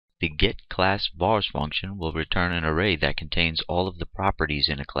the getClassVars function will return an array that contains all of the properties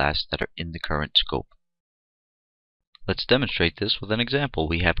in a class that are in the current scope. Let's demonstrate this with an example.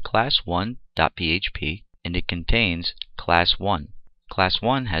 We have class1.php and it contains class1.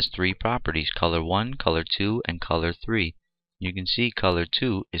 Class1 has three properties: color1, color2, and color3. You can see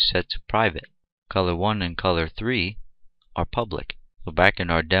color2 is set to private. Color1 and color3 are public. So back in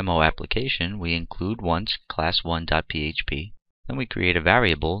our demo application, we include once class1.php. Then we create a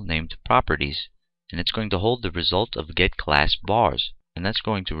variable named properties, and it's going to hold the result of getClassVars, and that's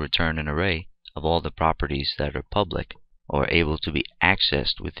going to return an array of all the properties that are public or able to be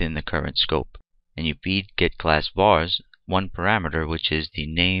accessed within the current scope. And you feed getClassVars one parameter, which is the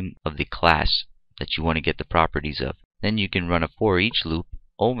name of the class that you want to get the properties of. Then you can run a for each loop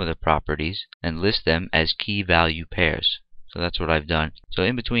over the properties and list them as key value pairs. So that's what I've done. So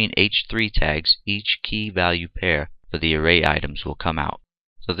in between H3 tags, each key value pair for the array items will come out.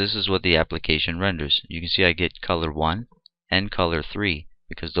 So this is what the application renders. You can see I get color1 and color3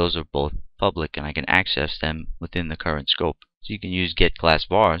 because those are both public and I can access them within the current scope. So you can use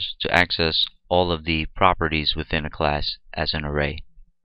getClassVars to access all of the properties within a class as an array.